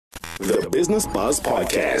The Business Buzz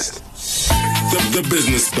Podcast. The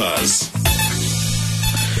Business Buzz.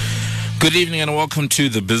 Good evening and welcome to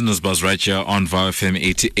the Business Buzz right here on VOW FM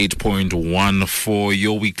 88.1 for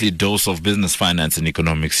your weekly dose of business, finance and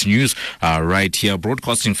economics news right here,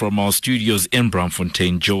 broadcasting from our studios in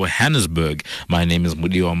Braamfontein, Johannesburg. My name is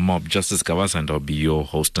Mudiwa Mob Justice Kavas and I'll be your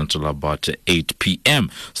host until about 8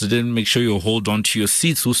 p.m. So then make sure you hold on to your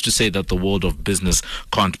seats. Who's to say that the world of business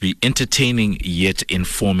can't be entertaining yet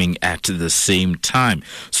informing at the same time?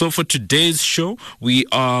 So for today's show, we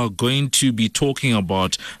are going to be talking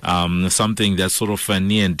about something that's sort of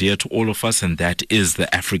near and dear to all of us, and that is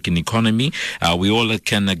the African economy. We all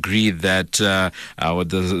can agree that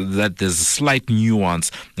that there's a slight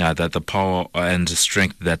nuance that the power and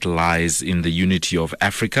strength that lies in the unity of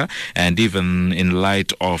Africa, and even in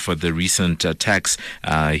light of the recent attacks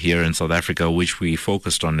here in South Africa, which we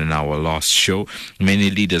focused on in our last show,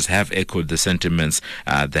 many leaders have echoed the sentiments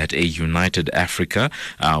that a united Africa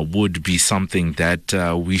would be something that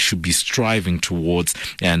we should be striving towards,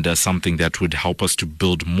 and something that would help us to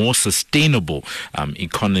build more sustainable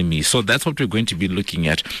economy. So that's what we're going to be looking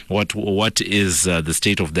at. What is the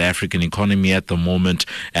state of the African economy at the moment,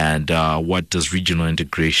 and what does regional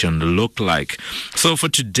integration look like? So for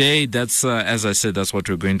today, that's as I said, that's what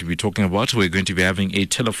we're going to be talking about. We're going to be having a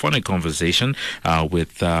telephonic conversation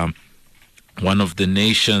with one of the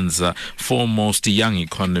nation's foremost young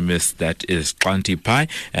economists, that is Xanti Pai,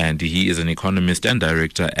 and he is an economist and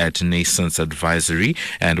director at Nascent Advisory,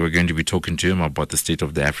 and we're going to be talking to him about the state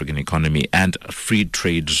of the African economy and free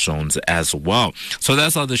trade zones as well. So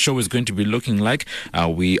that's how the show is going to be looking like.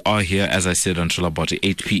 We are here, as I said, until about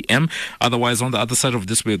 8 p.m. Otherwise, on the other side of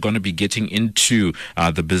this, we're going to be getting into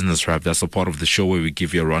the business wrap. That's a part of the show where we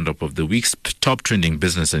give you a roundup of the week's top trending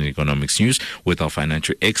business and economics news with our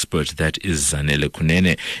financial expert, that is Zanele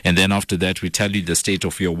Kunene. And then after that, we tell you the state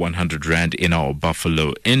of your 100 Rand in our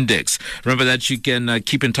Buffalo Index. Remember that you can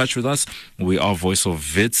keep in touch with us. We are Voice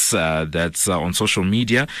of Wits. That's on social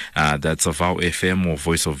media. That's a VOW FM or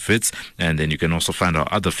Voice of Wits. And then you can also find our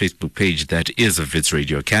other Facebook page, that is a Wits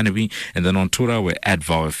Radio Academy. And then on Twitter, we're at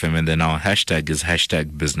VOW FM. And then our hashtag is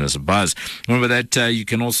hashtag Business Buzz. Remember that you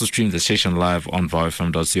can also stream the station live on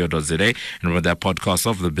vowfm.co.za. And remember that podcasts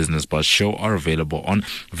of the Business Buzz show are available on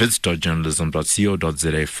wits.journalism.co.za/business.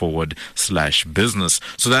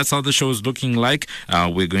 So that's how the show is looking like.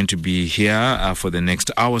 We're going to be here for the next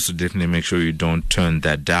hour, so definitely make sure you don't turn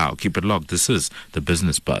that dial. Keep it locked. This is the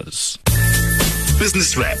Business Buzz.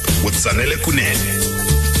 Business Wrap with Zanele Kunene.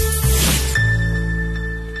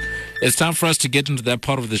 It's time for us to get into that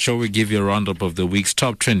part of the show. We give you a roundup of the week's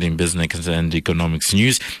top trending business and economics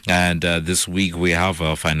news. And this week we have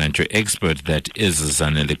a financial expert, that is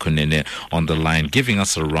Zanele Kunene, on the line, giving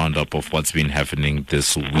us a roundup of what's been happening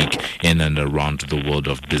this week in and around the world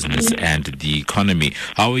of business and the economy.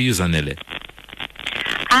 How are you, Zanele?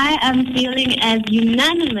 I am feeling as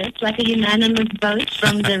unanimous, like a unanimous vote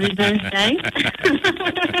from the Reserve Bank.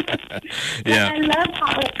 Yeah.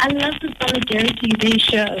 I love the solidarity they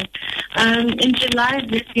show. In July of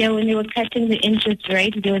this year, when they were cutting the interest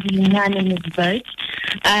rate, there was a unanimous vote.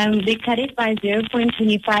 They cut it by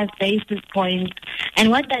 0.25 basis points.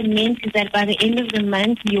 And what that meant is that by the end of the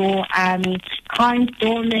month, your car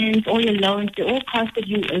installments, all your loans, they all costed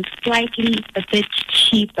you slightly a bit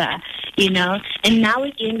cheaper, you know. And now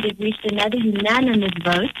again, they've reached another unanimous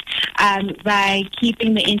vote by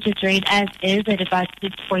keeping the interest rate as is at about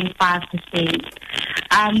 6.5%.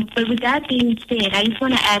 But with that being said, I just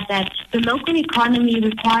want to add that the local economy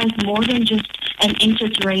requires more than just an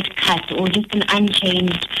interest rate cut or just an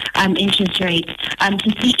unchanged interest rate.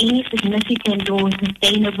 To see any significant or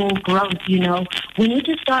sustainable growth, you know, we need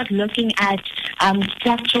to start looking at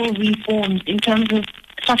structural reforms in terms of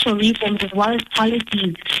structural reforms as well as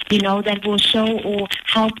policies, you know, that will show or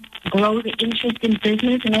help grow the interest in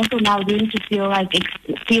business and also allow them to feel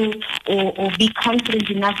or be confident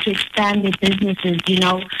enough to expand their businesses, you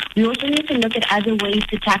know. We also need to look at other ways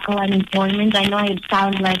to tackle unemployment. I know I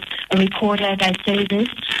sound like a recorder as I say this,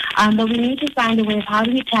 but we need to find a way of how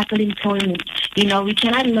do we tackle employment. You know, we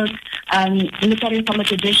cannot look at it from a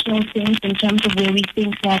traditional sense in terms of where we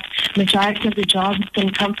think that majority of the jobs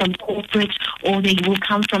can come from corporate or they will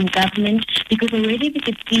come from government, because already we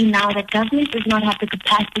could see now that government does not have the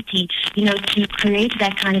capacity, you know, to create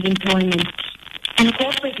that kind of employment. And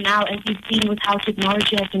corporate now, as you've seen with how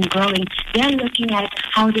technology has been growing, they're looking at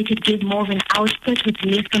how they could give more of an output with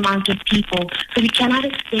less amount of people. So we cannot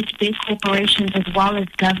expect big corporations as well as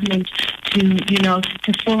government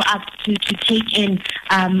to fill up, to take in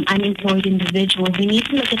unemployed individuals. We need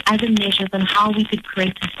to look at other measures on how we could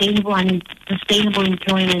create sustainable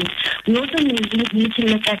employment. We also need to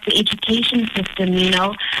look at the education system,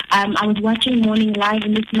 I was watching Morning Live,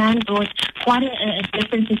 and this man brought quite a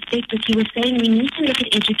different perspective. He was saying we need to look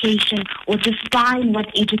at education or define what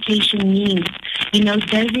education means. Does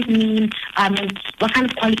it mean, what kind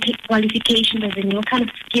of qualification does it mean? What kind of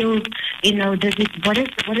skills, what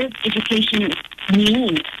does education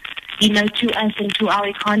mean? To us and to our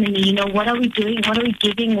economy. What are we doing? What are we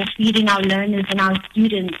giving or feeding our learners and our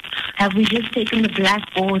students? Have we just taken the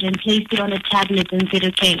blackboard and placed it on a tablet and said,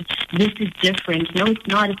 okay, this is different? No, it's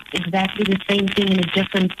not. It's exactly the same thing in a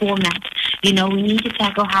different format. We need to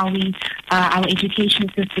tackle how our education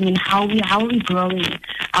system and how are we growing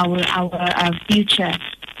our future.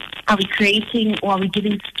 Are we creating or are we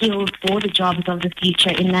giving skills for the jobs of the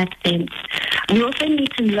future in that sense? We also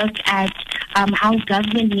need to look at how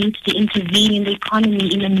government needs to intervene in the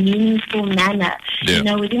economy in a meaningful manner.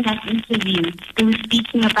 Yeah. Within that interview, they were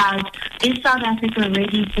speaking about, is South Africa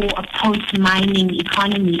ready for a post-mining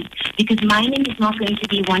economy? Because mining is not going to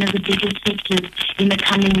be one of the biggest sectors in the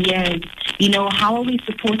coming years. How are we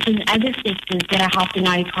supporting other sectors that are helping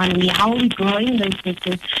our economy? How are we growing those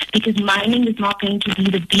sectors? Because mining is not going to be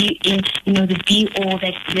the be-all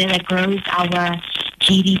that grows our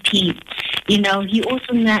GDP. He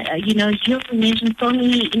also mentioned so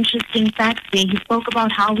many interesting facts there. He spoke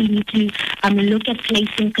about how we need to look at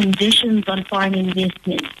placing conditions on foreign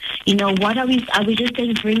investment. What are we just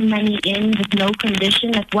saying bring money in with no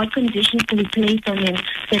condition? Like, what conditions can we place on them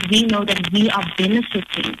so that we know that we are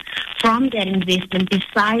benefiting from that investment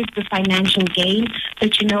besides the financial gain?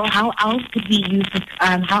 But how else could we use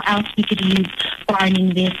foreign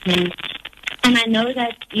investment? And I know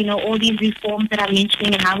that, all these reforms that I'm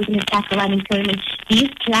mentioning and how we're going to tackle unemployment, these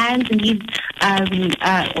plans and these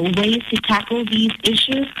ways to tackle these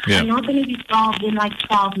issues are not going to be solved in like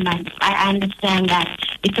 12 months. I understand that.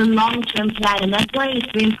 It's a long-term plan, and that's why it's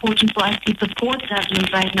very important for us to support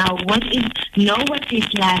government right now. Know what their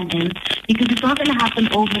plan is, because it's not going to happen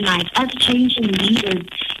overnight. Us changing leaders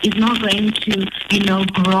is not going to,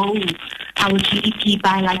 grow our GDP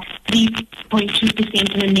by like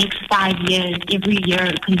 3.2% in the next 5 years, every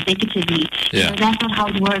year consecutively. Yeah. That's not how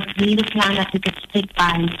it works. We need a plan that we could stick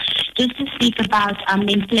by. Just to speak about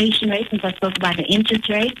the inflation rate, since I spoke about the interest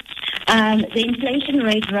rate, the inflation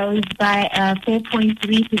rate rose by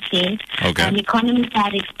 4.3%. Okay. Economists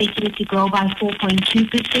had expected it to grow by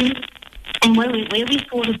 4.2%. And where we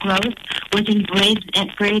saw the growth was in bread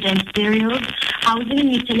and cereals. Housing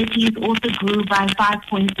and utilities also grew by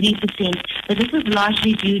 5.3%, but this is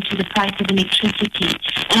largely due to the price of electricity.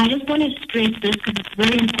 And I just want to stress this because it's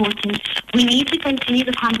very important. We need to continue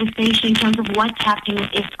the conversation in terms of what's happening with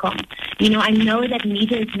Eskom. I know that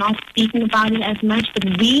media is not speaking about it as much, but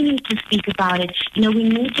we need to speak about it. We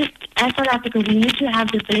need to, as South Africa, we need to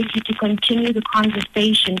have the ability to continue the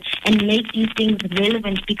conversation and make these things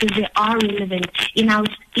relevant, because they are relevant in our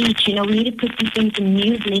speech. We need to put these things in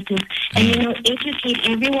newsletters and, educate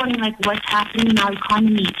everyone like what's happening in our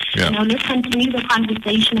economy. Yeah. Let's continue the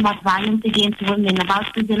conversation about violence against women, about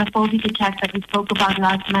the xenophobic attacks that we spoke about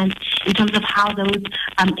last month, in terms of how those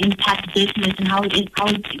impact business and how it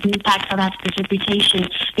impacts South Africa's reputation.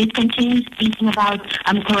 Let's continue speaking about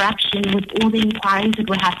corruption with all the inquiries that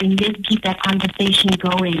were happening. Let's keep that conversation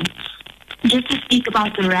going. Just to speak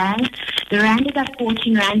about the rand is at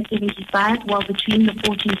 14.75, while between the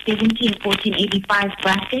 14.70 and 14.85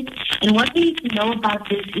 bracket. And what we need to know about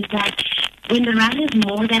this is that when the rand is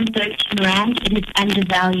more than 13 rand, it is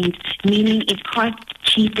undervalued, meaning it costs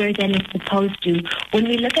cheaper than it's supposed to. When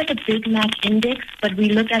we look at the Big Mac index, but we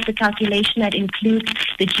look at the calculation that includes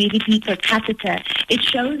the GDP per capita, it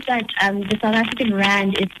shows that the South African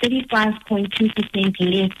rand is 35.2%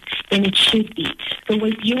 less than it should be. So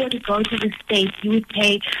if you were to go to the States, you would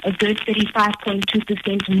pay a good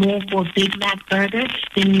 35.2% more for a Big Mac burger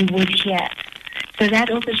than you would here. So that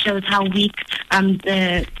also shows how weak,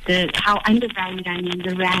 how undervalued,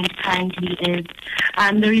 the rand currently is.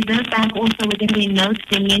 The Reserve Bank also, within their notes,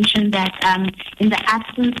 they mentioned that in the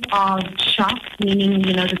absence of shocks, meaning,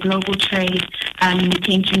 the global trade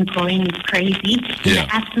tension growing is crazy, in the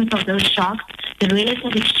absence of those shocks, the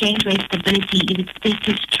relative exchange rate stability is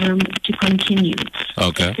expected to continue.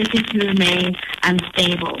 Okay. Expected to remain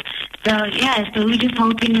unstable. So we're just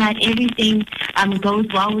hoping that everything goes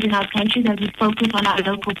well within our country, that we focus on our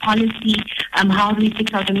local policy, how we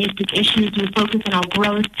fix our domestic issues, we focus on our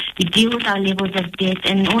growth, we deal with our levels of debt,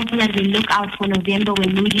 and also that we look out for November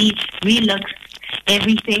when Moody relooks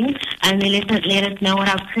everything and they let us know what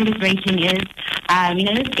our credit rating is.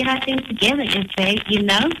 Let's get our things together,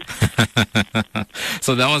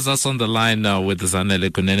 So that was us on the line with Zanele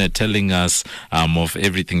Kunene telling us of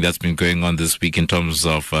everything that's been going on this week in terms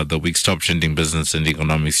of the week's top trending business and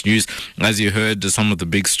economics news. As you heard, some of the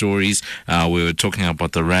big stories, we were talking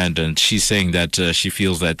about the Rand, and she's saying that she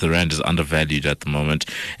feels that the Rand is undervalued at the moment.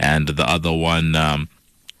 And the other one,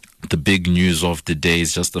 the big news of the day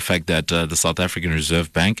is just the fact that the South African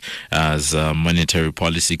Reserve Bank as monetary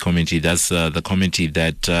policy committee, that's the committee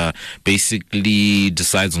that basically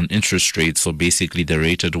decides on interest rates. So basically the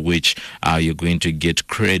rate at which you're going to get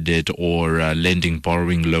credit or lending,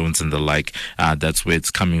 borrowing loans and the like. That's where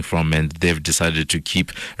it's coming from, and they've decided to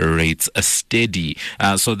keep rates steady.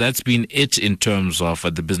 So that's been it in terms of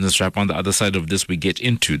the business wrap. On the other side of this, we get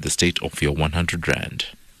into the state of your 100 Rand.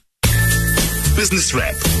 Business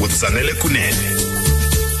Wrap with Zanele Kunene.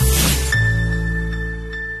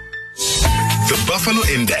 The Buffalo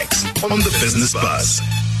Index on the Business Buzz.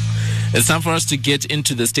 It's time for us to get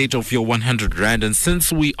into the state of your 100 Rand. And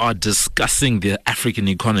since we are discussing the African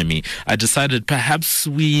economy, I decided perhaps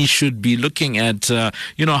we should be looking at,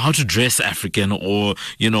 how to dress African, or,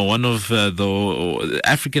 one of the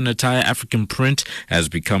African attire, African print has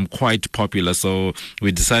become quite popular. So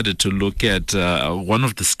we decided to look at one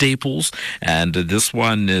of the staples. And this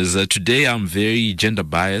one is, today I'm very gender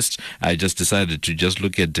biased. I just decided to just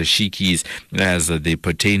look at the dashikis as they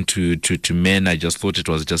pertain to men. I just thought it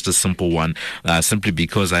was just a simple one, simply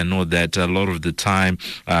because I know that a lot of the time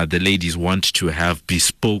the ladies want to have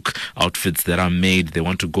bespoke outfits that are made. They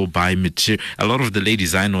want to go buy material. A lot of the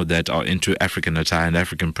ladies I know that are into African attire and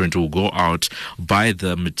African print will go out, buy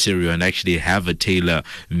the material, and actually have a tailor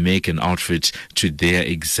make an outfit to their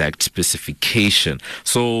exact specification.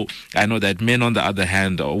 So I know that men, on the other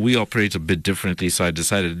hand, we operate a bit differently. So I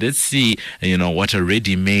decided, let's see, what a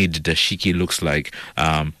ready-made dashiki looks like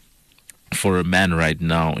for a man right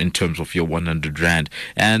now in terms of your 100 Rand.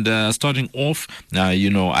 And starting off,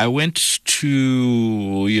 I went to,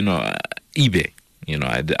 eBay.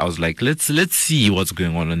 I was like, let's see what's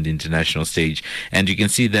going on the international stage. And you can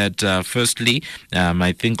see that, firstly,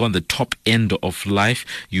 I think on the top end of life,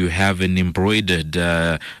 you have an embroidered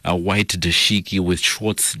a white dashiki with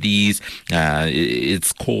short sleeves.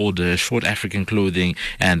 It's called short African clothing,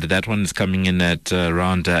 and that one is coming in at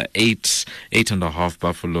around 8.5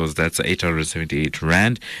 buffaloes. That's 878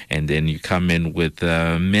 Rand. And then you come in with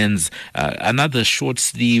men's another short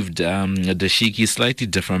sleeved dashiki, slightly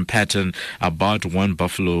different pattern, about one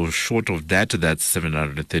buffalo short of that. That's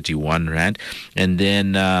 731 Rand. And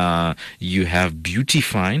then you have Beauty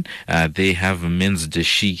Fine. They have a men's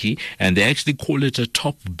dashiki, and they actually call it a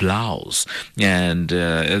top blouse. And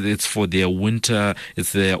it's for their winter,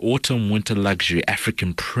 it's their autumn winter luxury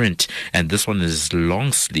African print. And this one is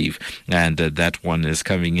long sleeve, and that one is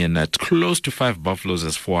coming in at close to 5 buffaloes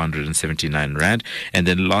as 479 Rand. And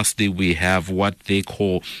then lastly, we have what they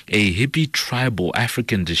call a hippie tribal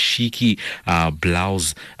African dashiki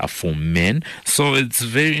blouse for men. So it's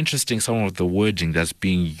very interesting, some of the wording that's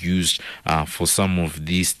being used for some of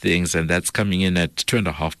these things, and that's coming in at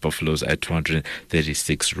 2.5 buffaloes at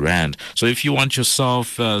 236 Rand. So if you want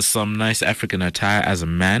yourself some nice African attire as a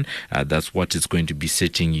man, that's what is going to be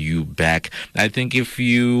setting you back. I think if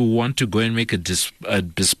you want to go and make a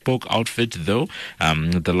bespoke outfit, though,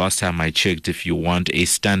 the last time I checked, if you want a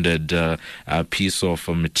standard piece of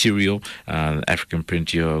material, African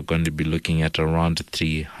print, you're going to be looking at around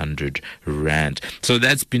 300 Rand. So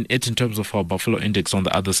that's been it in terms of our Buffalo Index. On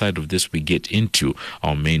the other side of this, we get into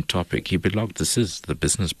our main topic. Keep it locked. This is the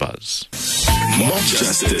Business Buzz. Mob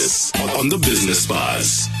Justice on the Business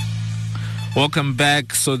Buzz. Welcome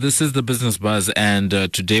back. So this is the Business Buzz, and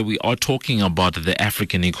today we are talking about the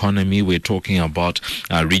African economy. We're talking about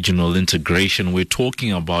regional integration. We're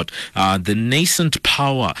talking about the nascent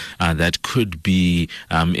power that could be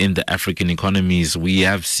in the African economies. We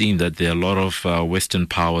have seen that there are a lot of Western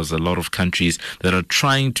powers, a lot of countries that are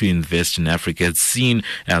trying to invest in Africa. It's seen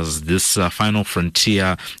as this final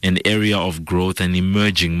frontier, an area of growth, an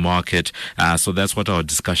emerging market. So that's what our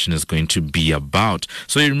discussion is going to be about.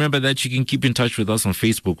 So you remember that you can keep keep in touch with us on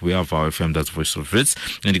Facebook. We are VOW FM, that's Voice of Wits.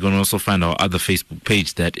 And you can also find our other Facebook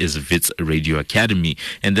page, that is Wits Radio Academy.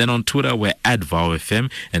 And then on Twitter, we're at VOW FM.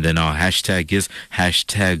 And then our hashtag is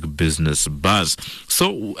 #BusinessBuzz.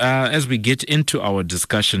 So as we get into our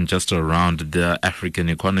discussion just around the African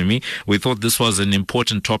economy, we thought this was an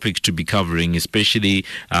important topic to be covering, especially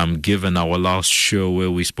given our last show where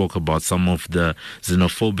we spoke about some of the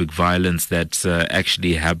xenophobic violence that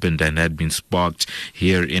actually happened and had been sparked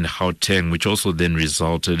here in Gauteng, which also then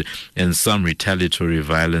resulted in some retaliatory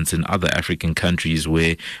violence in other African countries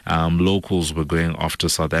where locals were going after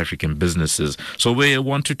South African businesses. So we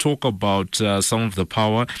want to talk about some of the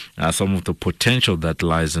power, some of the potential that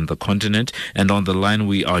lies in the continent. And on the line,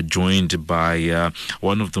 we are joined by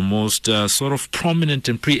one of the most sort of prominent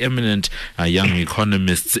and preeminent young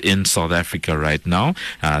economists in South Africa right now.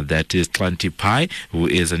 That is Xanti Pai, who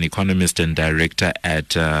is an economist and director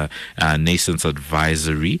at Nascent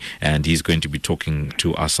Advisory, and he's going to be talking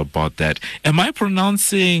to us about that. Am I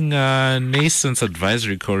pronouncing Nascent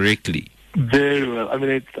Advisory correctly? Very well. I mean,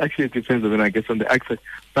 it depends on, I guess, on the accent.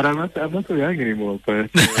 But I'm not so young anymore. But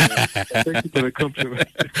thank you for the compliment.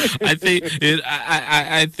 I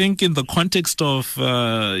think in the context of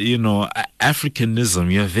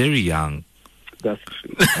Africanism, you're very young. That's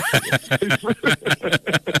true.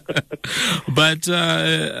 But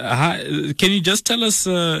can you just tell us,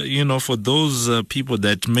 for those people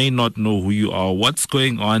that may not know who you are, what's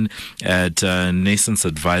going on at Nascent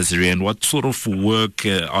Advisory, and what sort of work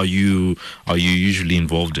are you usually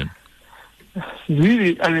involved in?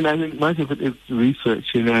 Really, I mean, much of it is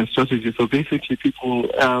research, and strategy. So basically, people,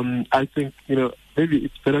 I think, maybe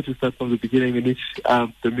it's better to start from the beginning, in which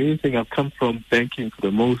the main thing, I've come from banking for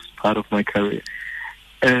the most part of my career.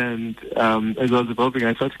 And as I was evolving,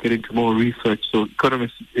 I started to get into more research. So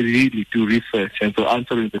economists really do research, and so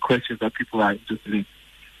answering the questions that people are interested in.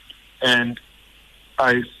 And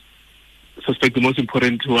I suspect the most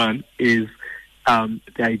important one is the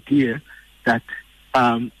idea that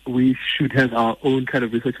we should have our own kind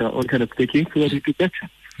of research, our own kind of thinking, so that we do better.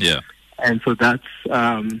 Yeah. And so that's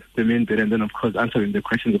the main bit. And then, of course, answering the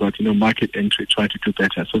questions about, market entry, trying to do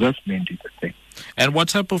better. So that's mainly the thing. And what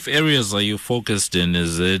type of areas are you focused in?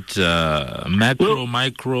 Is it macro,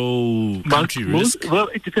 micro, country risk? Well,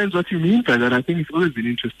 it depends what you mean by that. I think it's always been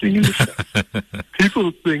interesting in the show.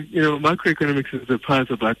 People think, macroeconomics is the part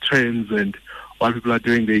about trends and what people are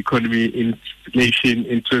doing, the economy, inflation,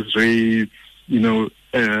 interest rates,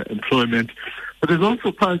 employment. But there's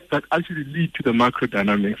also parts that actually lead to the macro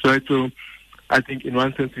dynamics, right? So I think in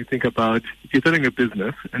one sense you think about if you're starting a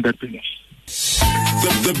business, and that business.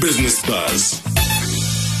 The Business Buzz.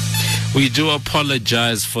 We do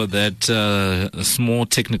apologize for that small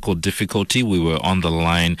technical difficulty. We were on the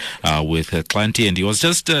line with Xanti, and he was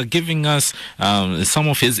just giving us some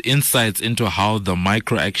of his insights into how the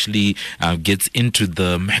micro actually gets into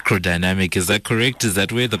the macro dynamic. Is that correct? Is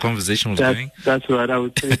that where the conversation was going? That's right. I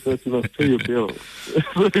would say first you must pay your bills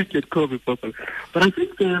so you can call me properly. But I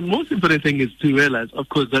think the most important thing is to realize, of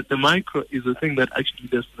course, that the micro is the thing that actually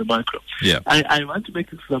does the macro. Yeah. I want to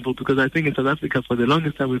make an example because I think in South Africa for the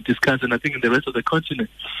longest time we've discussed, and I think in the rest of the continent,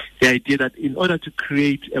 the idea that in order to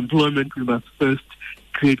create employment, we must first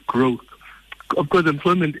create growth. Of course,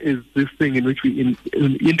 employment is this thing in which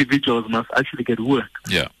individuals must actually get work.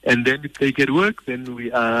 Yeah. And then if they get work, then we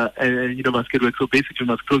must get work. So basically, we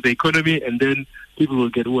must grow the economy, and then people will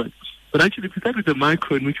get work. But actually, if we start with the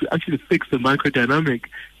micro, in which we actually fix the micro dynamic,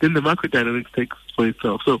 then the macro dynamics takes for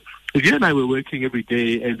itself. So if you and I were working every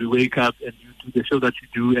day, and we wake up and you do the show that you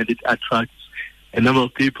do, and it attracts a number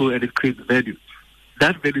of people and it creates value.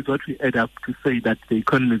 That value is what we add up to say that the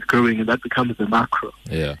economy is growing, and that becomes the macro.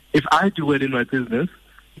 Yeah. If I do well in my business,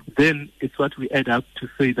 then it's what we add up to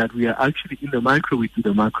say that we are actually in the micro, we do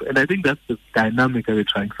the macro. And I think that's the dynamic that we're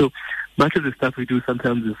trying. So much of the stuff we do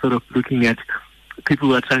sometimes is sort of looking at people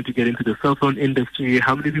who are trying to get into the cell phone industry.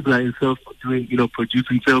 How many people are in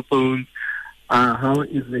producing cell phones? How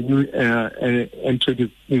is the new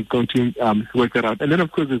entrant is going to work that out? And then,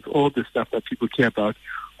 of course, there's all the stuff that people care about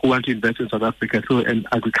who want to invest in South Africa. So an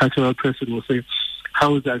agricultural person will say,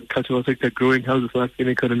 how is the agricultural sector growing? How is the South African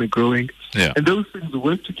economy growing? Yeah. And those things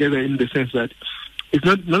work together in the sense that it's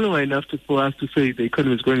not only enough for us to say the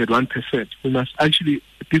economy is growing at 1%. We must actually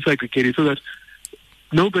disaggregate it so that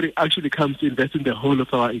nobody actually comes to invest in the whole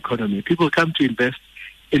of our economy. People come to invest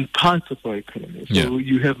in parts of our economy. So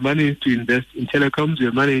you have money to invest in telecoms, you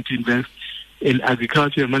have money to invest in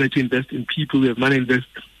agriculture, you have money to invest in people, you have money to invest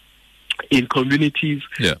in communities,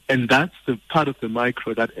 and that's the part of the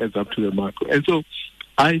micro that adds up to the macro. And so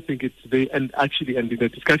I think it's and in the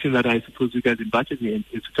discussion that I suppose you guys invited me in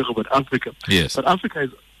is to talk about Africa. Yes. But Africa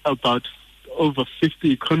is about over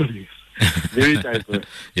 50 economies, very diverse.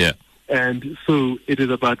 Yeah. And so it is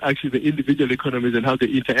about actually the individual economies and how they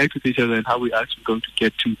interact with each other and how we're actually going to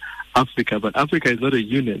get to Africa. But Africa is not a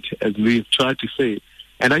unit, as we've tried to say.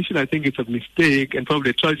 And actually, I think it's a mistake and probably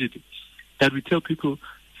a tragedy that we tell people,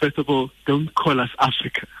 first of all, don't call us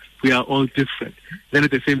Africa. We are all different. Then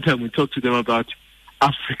at the same time, we talk to them about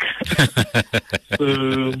Africa.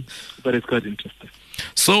 But it's quite interesting.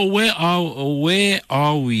 So where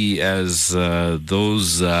are we as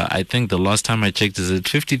those? I think the last time I checked, is it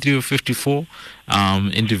 53 or 54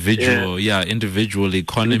 individual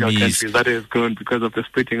economies that is grown because of the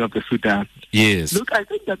splitting of the Sudan. Yes. Look, I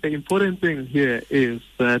think that the important thing here is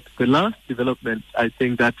that the last development, I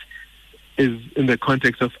think that is in the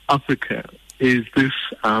context of Africa, is this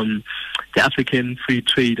the African Free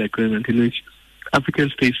Trade Agreement, in which African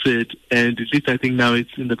states said, and at least I think now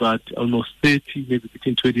it's in about almost 30, maybe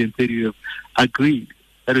between 20 and 30, have agreed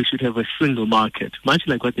that we should have a single market, much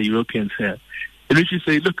like what the Europeans have. In which you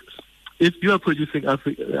say, look, if you are producing,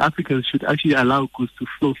 Africans should actually allow goods to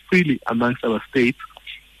flow freely amongst our states,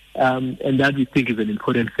 and that we think is an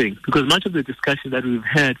important thing. Because much of the discussion that we've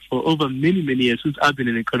had for over many, many years, since I've been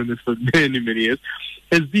an economist for many, many years,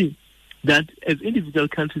 has been that as individual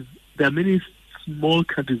countries, there are many small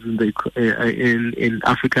countries in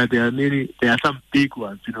Africa. There are some big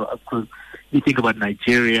ones. Of course, you think about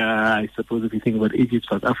Nigeria. I suppose if you think about Egypt,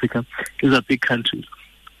 South Africa, these are big countries.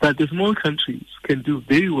 But the small countries can do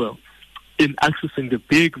very well in accessing the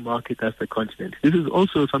big market as the continent. This is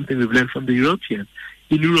also something we've learned from the Europeans.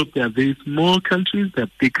 In Europe, there are very small countries, there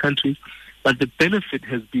are big countries, but the benefit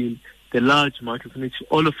has been the large markets in which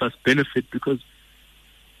all of us benefit, because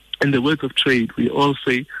in the words of trade, we all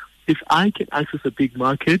say, if I can access a big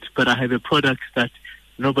market, but I have a product that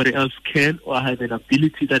nobody else can, or I have an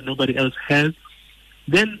ability that nobody else has,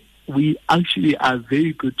 then we actually are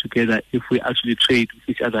very good together if we actually trade with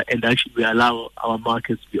each other and actually we allow our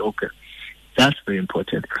markets to be open. That's very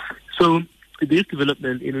important. So this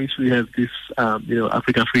development in which we have this,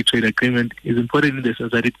 Africa Free Trade Agreement is important in the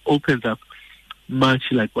sense that it opens up,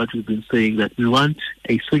 much like what we've been saying, that we want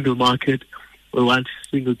a single market, we want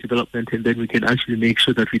single development, and then we can actually make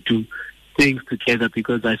sure that we do things together.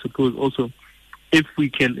 Because I suppose also, if we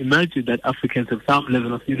can imagine that Africans have some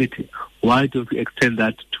level of unity, why don't we extend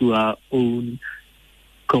that to our own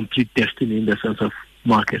complete destiny in the sense of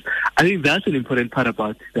market? I think that's an important part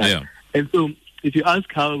about that. Yeah. And so if you ask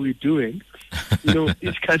how are we doing,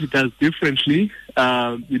 each country does differently,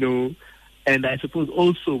 and I suppose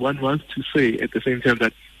also one wants to say at the same time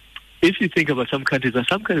that if you think about some countries, there are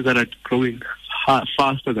some countries that are growing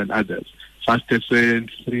faster than others, 5%,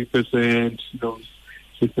 3%,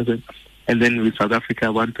 6%, and then with South Africa,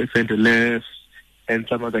 1% or less, and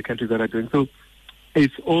some other countries that are doing. So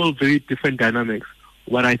it's all very different dynamics.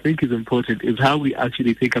 What I think is important is how we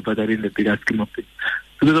actually think about that in the bigger scheme of things.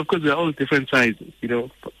 Because, of course, they're all different sizes.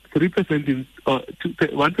 3%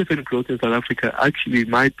 1% growth in South Africa actually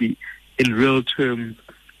might be, in real terms,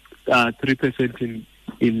 3%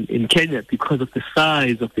 in Kenya because of the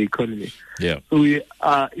size of the economy. Yeah. So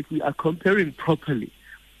if we are comparing properly,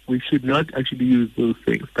 we should not actually use those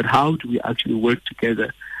things. But how do we actually work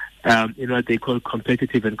together in what they call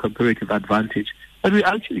competitive and comparative advantage? But we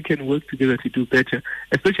actually can work together to do better,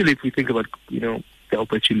 especially if we think about, the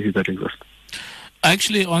opportunities that exist.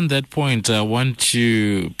 Actually, on that point, I want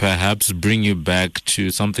to perhaps bring you back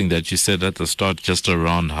to something that you said at the start, just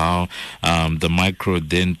around how the micro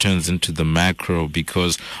then turns into the macro,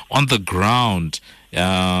 because on the ground,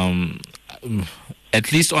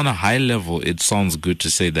 at least on a high level, it sounds good to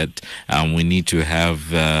say that we need to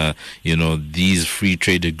have, these free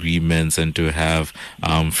trade agreements and to have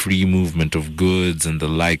free movement of goods and the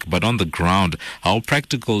like. But on the ground, how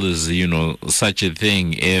practical is, such a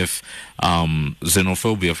thing if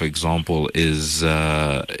xenophobia, for example, is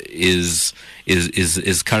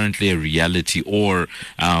currently a reality, or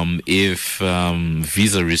if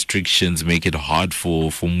visa restrictions make it hard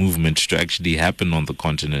for movement to actually happen on the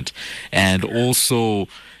continent? And also,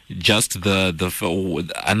 just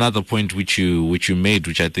another point which you made,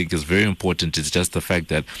 which I think is very important, is just the fact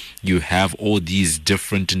that you have all these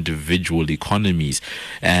different individual economies,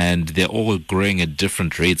 and they're all growing at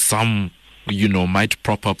different rates. Some might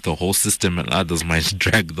prop up the whole system, and others might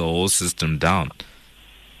drag the whole system down.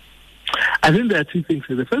 I think there are two things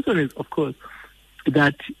here. The first one is, of course,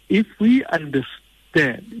 that if we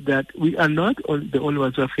understand that we are not the only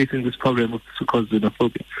ones who are facing this problem of so-called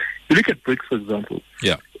xenophobia. You look at BRICS, for example.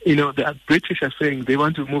 Yeah. The British are saying they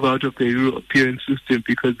want to move out of the European system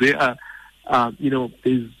because they are,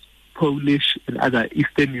 there's Polish and other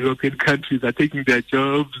Eastern European countries are taking their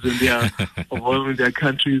jobs and they are overwhelming their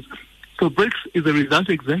countries. So BRICS is a result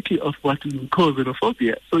exactly of what we call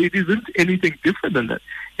xenophobia. So it isn't anything different than that.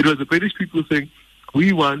 It was the British people saying,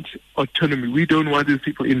 we want autonomy. We don't want these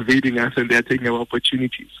people invading us and they're taking our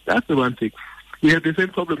opportunities. That's the one thing. We have the same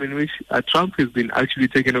problem in which Trump has been actually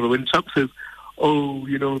taken over. When Trump says,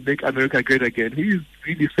 make America great again, he is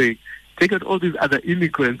really saying, take out all these other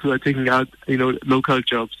immigrants who are taking out, local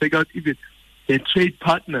jobs. Take out even the trade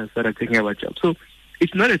partners that are taking our jobs. So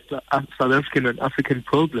it's not a South African and African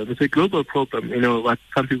problem. It's a global problem, what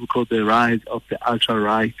some people call the rise of the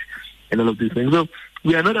ultra-right and all of these things. So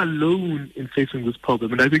we are not alone in facing this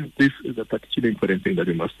problem. And I think this is a particularly important thing that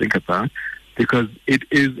we must think about, because it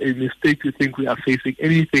is a mistake to think we are facing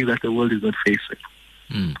anything that the world is not facing.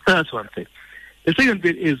 So that's one thing. The second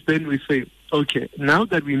bit is then we say, okay, now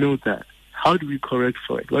that we know that, how do we correct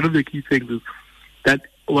for it? One of the key things is that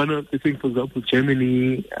one of the things, for example,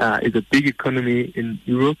 Germany is a big economy in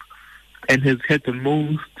Europe and has had the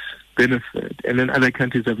most benefit, and then other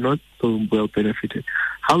countries have not so well benefited.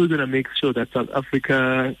 How are we going to make sure that South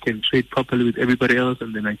Africa can trade properly with everybody else,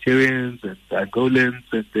 and the Nigerians and the Angolans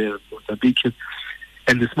and the Mozambicans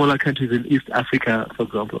and the smaller countries in East Africa, for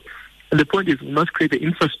example? And the point is we must create the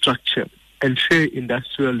infrastructure and share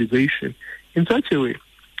industrialization in such a way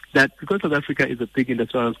that because South Africa is a big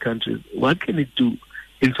industrialized country, what can it do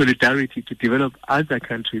in solidarity to develop other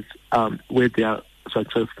countries where they are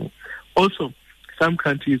successful? Also, some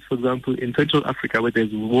countries, for example, in Central Africa, where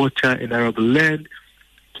there's water and arable land,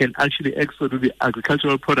 can actually export the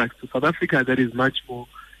agricultural products to South Africa that is much more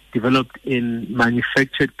developed in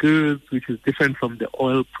manufactured goods, which is different from the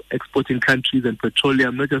oil exporting countries and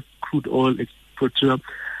petroleum, not just crude oil, petroleum,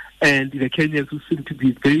 and the Kenyans who seem to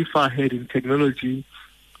be very far ahead in technology.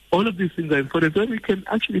 All of these things are important, so we can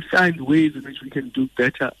actually find ways in which we can do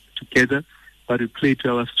better together, but we play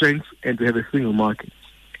to our strengths and we have a single market.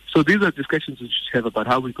 So these are discussions we should have about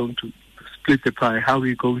how we're going to split the pie, how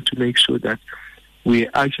we're going to make sure that we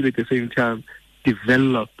actually at the same time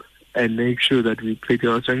develop and make sure that we play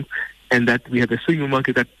to our strengths and that we have a single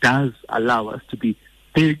market that does allow us to be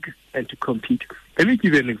big and to compete. Let me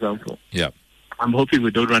give you an example. Yeah. I'm hoping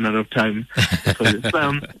we don't run out of time for this.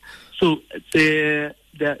 So the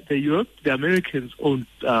Americans own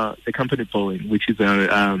the company Boeing, which is the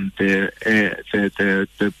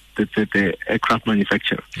aircraft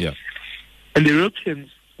manufacturer. Yeah. And the Europeans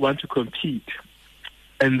want to compete,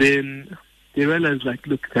 and then they realize,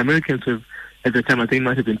 look, the Americans have, at the time, I think it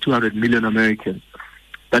might have been 200 million Americans,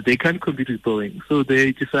 but they can't compete with Boeing. So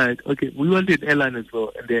they decide, okay, we want an airline as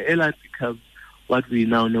well, and the airline becomes what we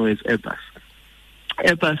now know as Airbus.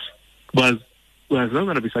 Airbus was not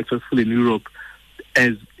going to be successful in Europe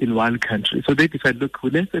as in one country. So they decided, look,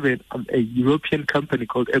 let's have a European company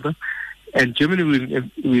called Airbus, and Germany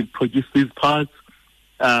will produce these parts,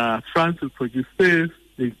 France will produce this,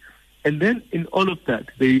 and then in all of that,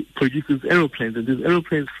 they produce these aeroplanes, and these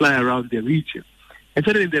aeroplanes fly around their region. And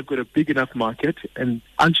suddenly they've got a big enough market, and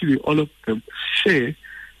actually all of them share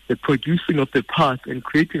the producing of the parts and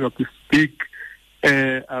creating of this big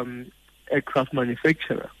aircraft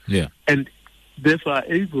manufacturer. Yeah. And therefore are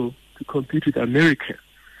able to compete with America.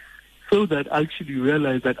 So that actually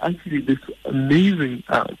realize that actually this amazing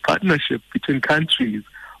partnership between countries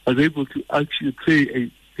was able to actually play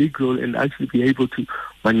a big role and actually be able to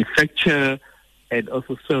manufacture and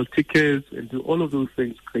also sell tickets and do all of those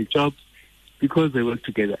things, create jobs, because they work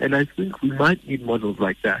together. And I think we might need models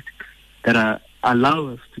like that allow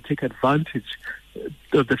us to take advantage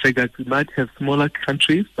of the fact that we might have smaller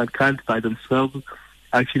countries that can't by themselves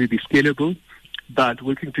actually be scalable, but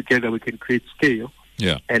working together we can create scale.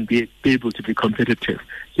 Yeah. And be able to be competitive.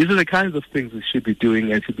 These are the kinds of things we should be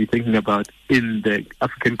doing and should be thinking about in the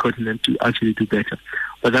African continent to actually do better.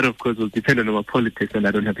 But that, of course, will depend on our politics, and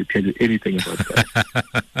I don't have to tell you anything about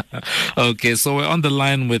that. Okay, so we're on the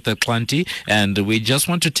line with Atlanti, and we just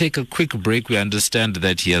want to take a quick break. We understand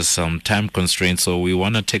that he has some time constraints, so we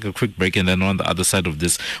want to take a quick break, and then on the other side of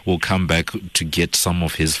this, we'll come back to get some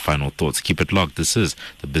of his final thoughts. Keep it locked. This is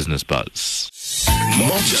The Business Buzz.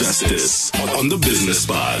 More justice on The Business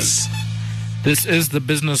Buzz. This is The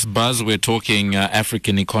Business Buzz. We're talking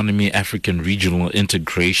African economy, African regional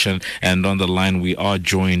integration. And on the line, we are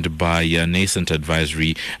joined by nascent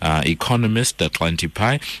advisory economist, Atlanti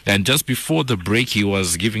Pai. And just before the break, he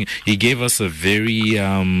gave us a very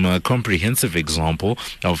comprehensive example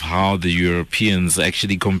of how the Europeans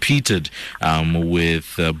actually competed with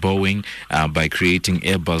Boeing by creating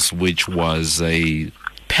Airbus, which was a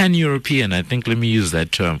pan-European, I think, let me use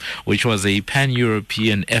that term, which was a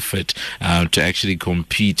pan-European effort to actually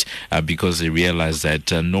compete because they realized that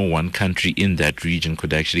no one country in that region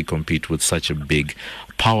could actually compete with such a big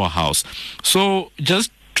powerhouse. So just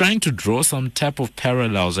trying to draw some type of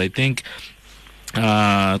parallels, I think,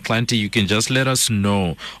 Clanty, you can just let us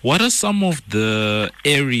know what are some of the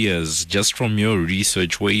areas, just from your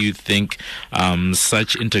research, where you think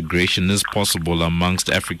such integration is possible amongst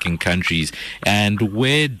African countries, and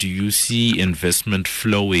where do you see investment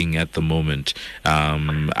flowing at the moment,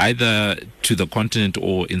 either to the continent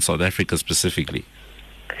or in South Africa specifically?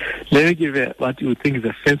 Let me give you what you would think is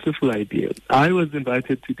a fanciful idea. I was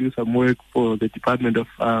invited to do some work for the Department of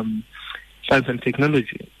Science and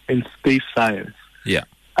Technology in space science. Yeah.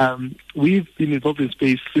 We've been involved in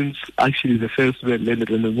space since actually the first man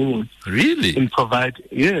landed on the moon. Really? Since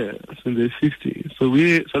the 50s. So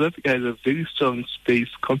South Africa has a very strong space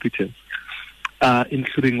competence,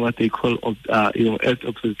 including what they call, Earth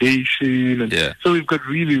observation. And so we've got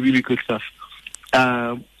really, really good stuff.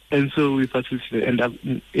 And so we participated,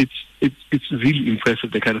 and it's really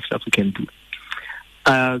impressive, the kind of stuff we can do.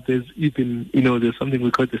 There's even, there's something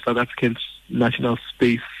we call the South African National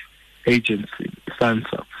Space Agency,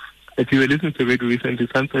 SANSA. If you were listening to radio recently,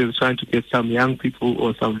 SANSA is trying to get some young people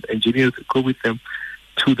or some engineers to go with them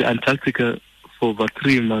to the Antarctica for about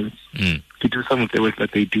 3 months to do some of the work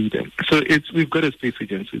that they do there. So we've got a space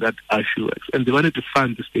agency that actually works, and they wanted to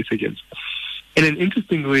fund the space agency. In an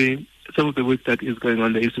interesting way, some of the work that is going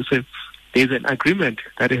on there is to say there's an agreement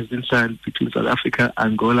that has been signed between South Africa,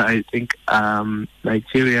 Angola, I think,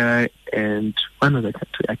 Nigeria, and one other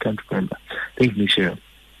country, I can't remember, I think Nigeria.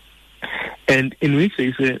 And in which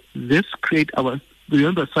they say, let's create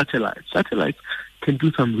remember satellites. Satellites can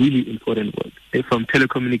do some really important work, from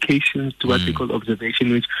telecommunications to what we call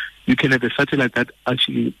observation, which you can have a satellite that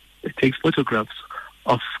actually takes photographs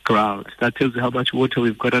of ground. That tells you how much water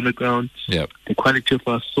we've got underground, the quality of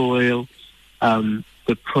our soil, the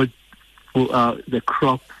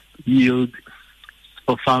crop yield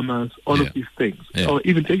for farmers, all of these things. Or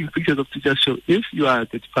even taking pictures to just show, if you are at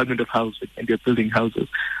the Department of Housing and you're building houses,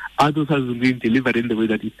 are those houses being delivered in the way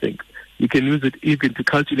that you think? You can use it even to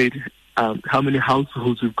calculate how many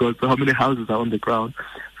households we've got, so how many houses are on the ground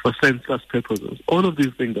for census purposes. All of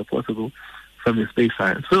these things are possible from the space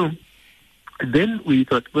science. So then we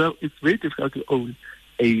thought, well, it's very difficult to own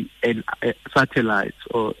a satellite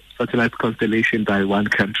or satellite constellation by one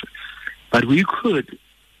country. But we could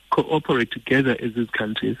cooperate together as these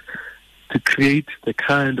countries to create the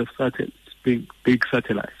kind of satellites, big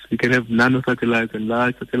satellites. We can have nano satellites and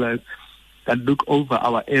large satellites that look over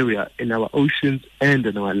our area in our oceans and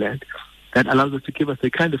in our land. That allows us to give us the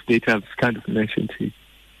kind of data I've kind of mentioned to you.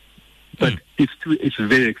 But it's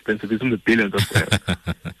very expensive. It's in the billions of dollars.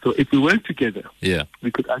 So if we work together,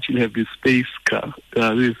 we could actually have these spacecraft,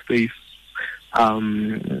 what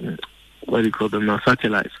do you call them now,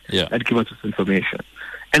 satellites, that give us this information.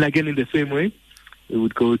 And again, in the same way, we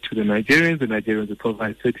would go to the Nigerians would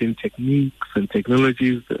provide certain techniques and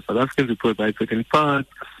technologies. The South Africans would provide certain parts.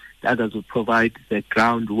 The others would provide the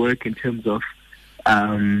groundwork in terms of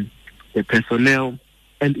the personnel.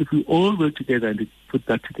 And if we all work together and put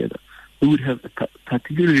that together, we would have a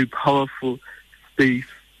particularly powerful space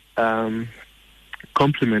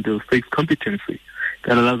complement or space competency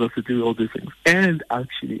that allows us to do all these things. And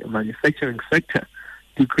actually a manufacturing sector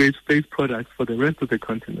to create space products for the rest of the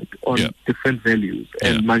continent on different values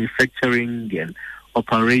and manufacturing and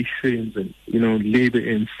operations and, labor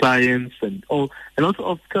and science and all. And also,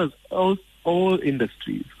 of course, all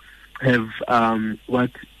industries have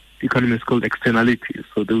what economists call externalities.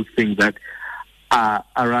 So those things that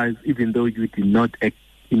arise even though you did not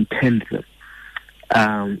intend them.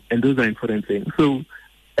 And those are important things. So,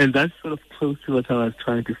 and that's sort of close to what I was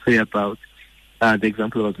trying to say about the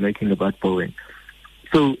example I was making about Boeing.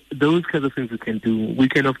 So those kinds of things we can do. We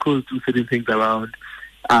can, of course, do certain things around,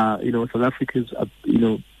 South Africa's,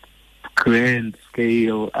 grand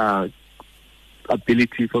scale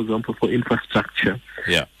ability, for example, for infrastructure.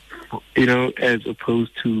 As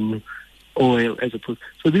opposed to oil,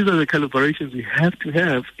 So these are the collaborations we have to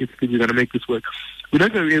have if we're going to make this work. We're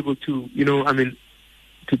not going to be able to,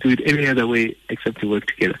 to do it any other way except to work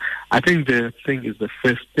together. I think the thing is the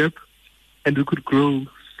first step, and we could grow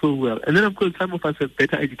so well. And then, of course, some of us have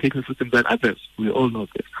better education systems than others. We all know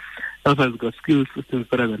this. Some of us have got skill systems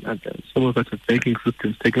better than others. Some of us have banking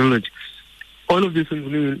systems, technology. All of these things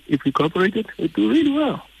mean if we cooperated, we do really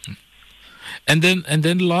well. And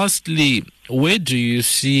then lastly, where do you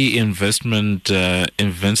see investment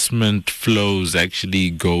flows actually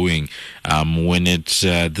going when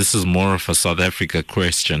this is more of a South Africa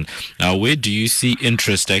question? Where do you see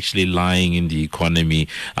interest actually lying in the economy,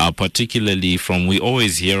 particularly we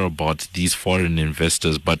always hear about these foreign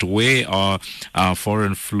investors, but where are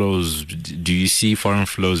foreign flows? Do you see foreign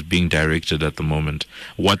flows being directed at the moment?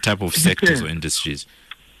 What type of sectors or industries?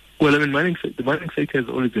 Well, I mean, the mining sector has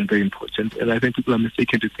always been very important, and I think people are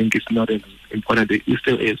mistaken to think it's not as important. It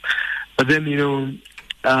still is. But then,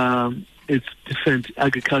 it's different.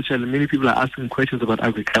 Agriculture, and many people are asking questions about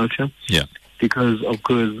agriculture. Yeah. Because, of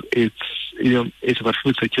course, it's about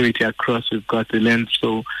food security across. We've got the land.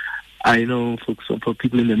 So I know for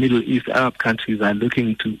people in the Middle East, Arab countries are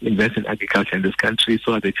looking to invest in agriculture in this country.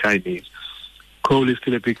 So are the Chinese. Coal is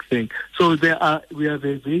still a big thing. So we are a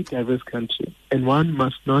very diverse country, and one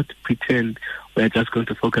must not pretend we're just going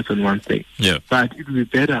to focus on one thing. Yeah. But it would be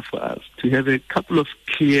better for us to have a couple of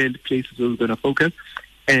clear places where we're going to focus,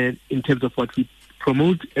 and in terms of what we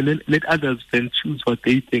promote, and then let others then choose what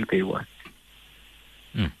they think they want.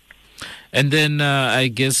 And then I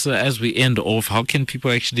guess as we end off, how can people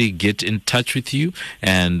actually get in touch with you?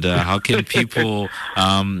 And how can people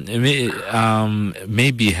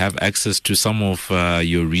maybe have access to some of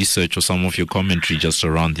your research or some of your commentary just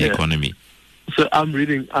around the economy? So I'm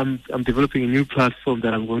developing a new platform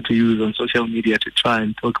that I'm going to use on social media to try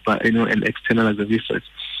and talk about, and externalize the research.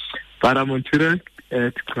 But I'm on Twitter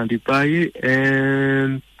at Klantipai,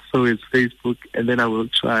 and so it's Facebook, and then I will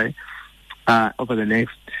try over the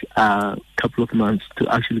next couple of months to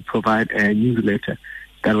actually provide a newsletter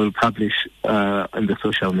that will publish on the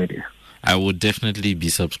social media. I would definitely be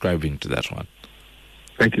subscribing to that one.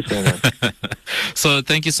 Thank you so much. So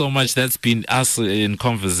thank you so much. That's been us in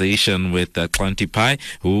conversation with Klantipai,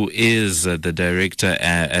 who is the director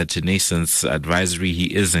at Renaissance Advisory.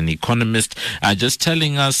 He is an economist, just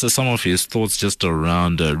telling us some of his thoughts just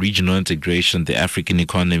around regional integration, the African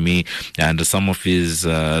economy, and some of his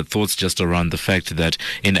thoughts just around the fact that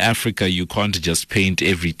in Africa you can't just paint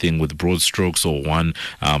everything with broad strokes or one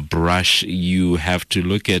brush. You have to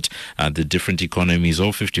look at the different economies,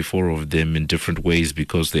 all 54 of them, in different ways,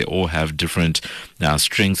 because they all have different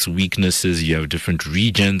strengths, weaknesses. You have different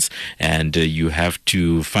regions, and you have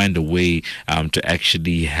to find a way to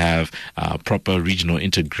actually have proper regional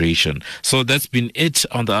integration. So that's been it.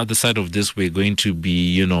 On the other side of this, we're going to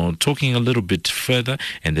be, talking a little bit further,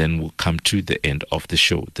 and then we'll come to the end of the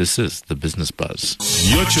show. This is the Business Buzz.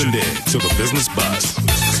 You're tuned in to the Business Buzz.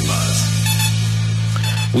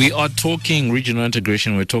 We are talking regional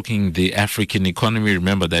integration. We're talking the African economy.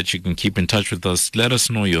 Remember that you can keep in touch with us. Let us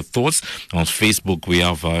know your thoughts. On Facebook, we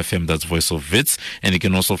have FM, that's Voice of Wits. And you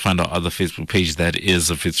can also find our other Facebook page, that is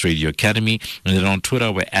Wits Radio Academy. And then on Twitter,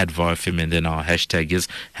 we're at VOFM. And then our hashtag is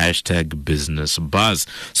 #BusinessBuzz.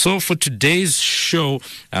 So for today's show,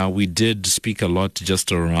 we did speak a lot just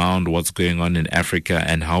around what's going on in Africa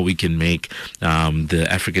and how we can make the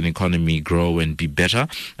African economy grow and be better.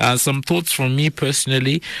 Some thoughts from me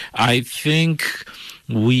personally. I think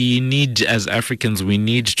we need, as Africans, we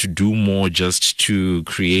need to do more just to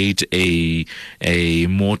create a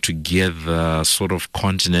more together sort of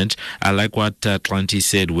continent. I like what Klanti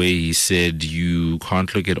said, where he said you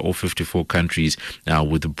can't look at all 54 countries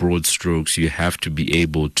with broad strokes. You have to be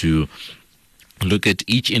able to look at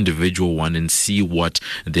each individual one and see what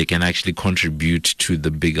they can actually contribute to the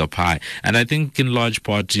bigger pie. And I think in large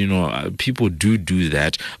part, people do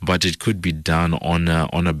that, but it could be done on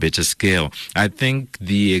a better scale. I think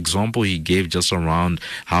the example he gave just around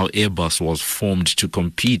how Airbus was formed to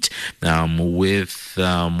compete with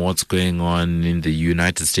what's going on in the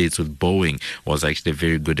United States with Boeing was actually a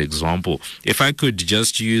very good example. If I could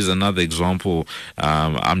just use another example,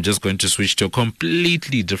 I'm just going to switch to a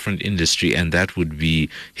completely different industry, and that would be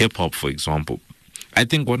hip-hop, for example. I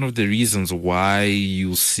think one of the reasons why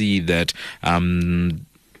you see that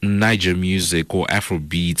Niger music or Afro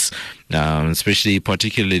beats, especially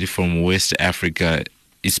particularly from West Africa,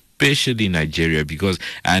 especially Nigeria, because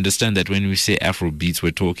I understand that when we say Afro beats,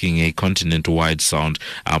 we're talking a continent-wide sound,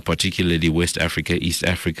 particularly West Africa, East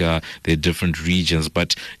Africa, they're different regions.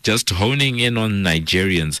 But just honing in on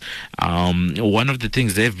Nigerians, one of the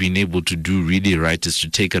things they've been able to do really right is to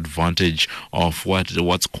take advantage of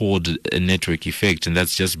what's called a network effect, and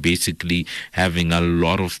that's just basically having a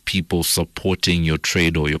lot of people supporting your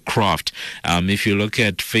trade or your craft. If you look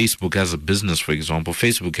at Facebook as a business, for example,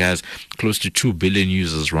 Facebook has close to 2 billion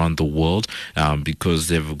users around the world because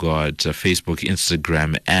they've got Facebook,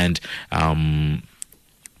 Instagram, and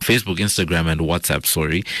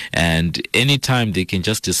WhatsApp, and anytime they can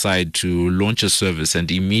just decide to launch a service and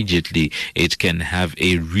immediately it can have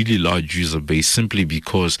a really large user base simply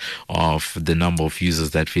because of the number of users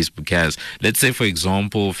that Facebook has. Let's say, for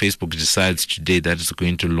example, Facebook decides today that it's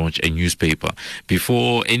going to launch a newspaper.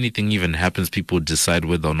 Before anything even happens, people decide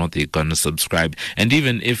whether or not they're going to subscribe. And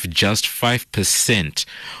even if just 5%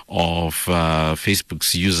 of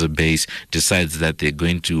Facebook's user base decides that they're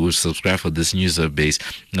going to subscribe for this user base,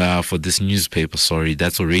 for this newspaper,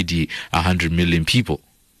 that's already 100 million people.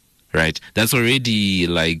 right? That's already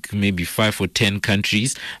like maybe 5 or 10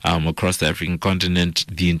 countries across the African continent,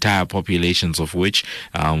 the entire populations of which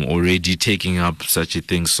already taking up such a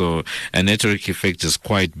thing. So a network effect is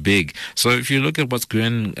quite big. So if you look at what's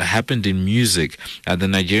happened in music, the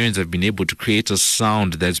Nigerians have been able to create a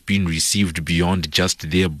sound that's been received beyond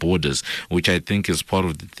just their borders, which I think is part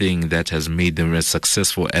of the thing that has made them as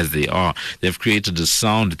successful as they are. They've created a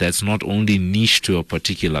sound that's not only niche to a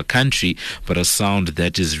particular country, but a sound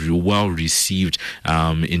that is well received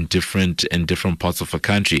in different parts of a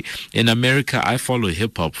country. In America, I follow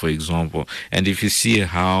hip hop, for example, and if you see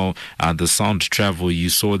how the sound travel, you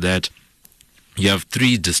saw that you have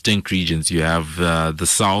 3 distinct regions. You have the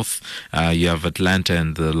South, you have Atlanta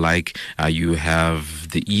and the like, you have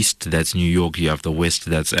the East, that's New York, you have the West,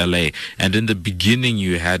 that's LA. And in the beginning,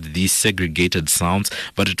 you had these segregated sounds,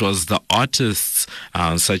 but it was the artists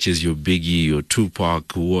such as your Biggie, your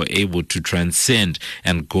Tupac, who were able to transcend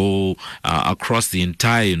and go across the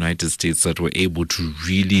entire United States that were able to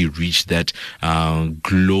really reach that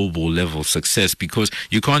global level of success, because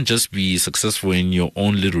you can't just be successful in your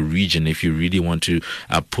own little region if you really want to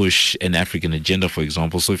push an African agenda, for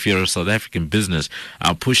example. So if you're a South African business,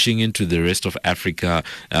 pushing into the rest of Africa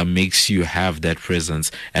makes you have that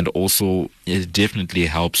presence, and also it definitely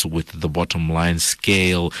helps with the bottom line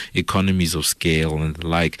scale, economies of scale and the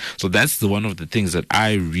like. So that's one of the things that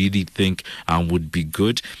I really think would be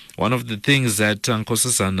good. One of the things that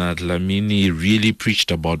Nkosazana Dlamini really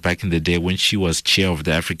preached about back in the day when she was chair of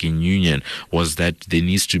the African Union was that there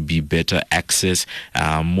needs to be better access,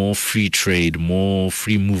 more free trade, more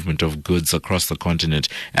free movement of goods across the continent,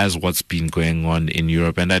 as what's been going on in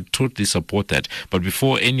Europe. And I totally support that. But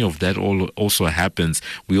before any of that also happens,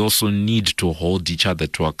 we also need to hold each other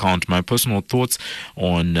to account. My personal thoughts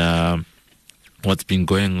on what's been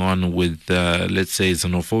going on with, let's say,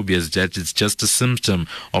 xenophobia is that it's just a symptom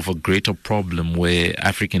of a greater problem where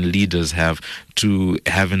African leaders have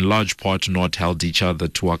in large part not held each other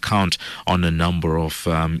to account on a number of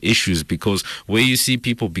issues. Because where you see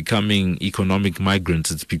people becoming economic migrants,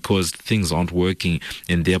 it's because things aren't working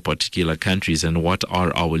in their particular countries. And what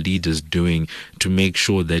are our leaders doing to make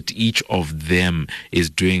sure that each of them is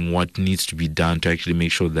doing what needs to be done to actually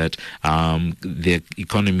make sure that their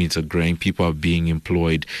economies are growing, people are being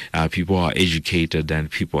employed, people are educated, and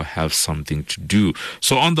people have something to do.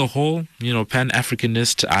 So on the whole,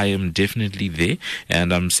 Pan-Africanist, I am definitely there,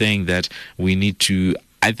 and I'm saying that we need to,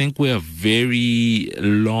 I think we're a very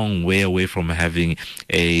long way away from having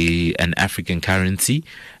an African currency,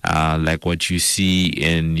 like what you see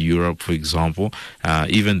in Europe, for example,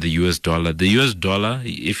 even the US dollar. The US dollar,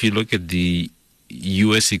 if you look at the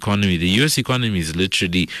U.S. economy, the U.S. economy is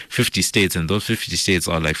literally 50 states, and those 50 states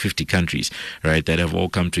are like 50 countries, right, that have all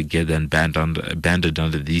come together and banded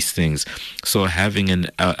under these things. So having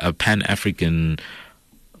a Pan-African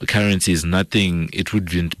currency is nothing, it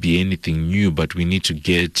wouldn't be anything new, but we need to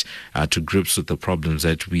get to grips with the problems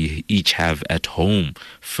that we each have at home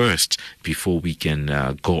first before we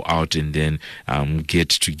can go out and then get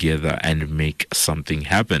together and make something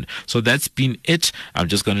happen. So that's been it. I'm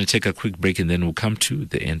just going to take a quick break and then we'll come to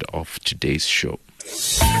the end of today's show.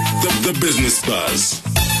 The Business Buzz.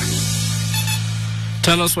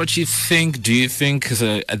 Tell us what you think. Do you think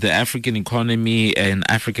the African economy, an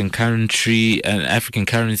African currency,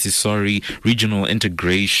 regional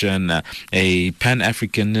integration, a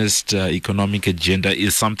Pan-Africanist economic agenda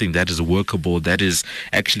is something that is workable, that is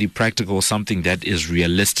actually practical, something that is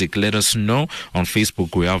realistic? Let us know on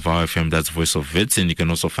Facebook. We are VOW FM, that's Voice of Wits, and you can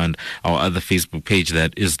also find our other Facebook page,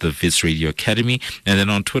 that is the Wits Radio Academy. And then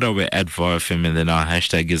on Twitter, we're at VOW FM, and then our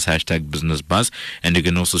hashtag is #BusinessBuzz. And you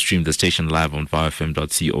can also stream the station live on VOWFM.co.za.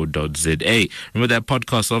 Remember that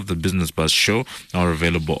podcasts of the Business Buzz show are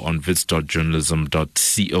available on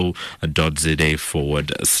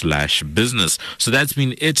wits.journalism.co.za/business. So that's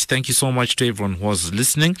been it. Thank you so much to everyone who was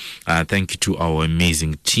listening. Thank you to our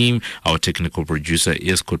amazing team. Our technical producer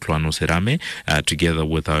is Kotlwano Serame, together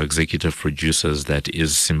with our executive producers, that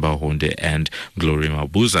is Simba Honde and Glory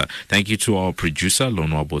Mabuza. Thank you to our producer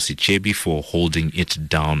Lonwabo Sichebi for holding it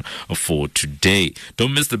down for today.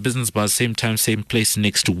 Don't miss the Business Buzz, same time, same place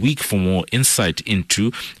next week for more insight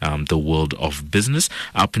into the world of business.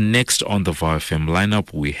 Up next on the VOW FM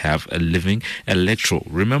lineup, we have a living electro.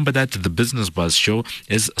 Remember that the Business Buzz show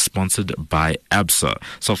is sponsored by ABSA.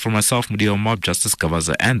 So for myself, Mudio Mob, Justice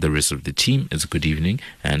Kavaza, and the rest of the team, it's a good evening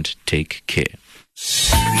and take care.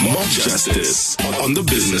 Mob Justice on the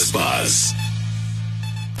Business Buzz.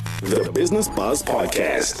 The Business Buzz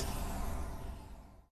Podcast.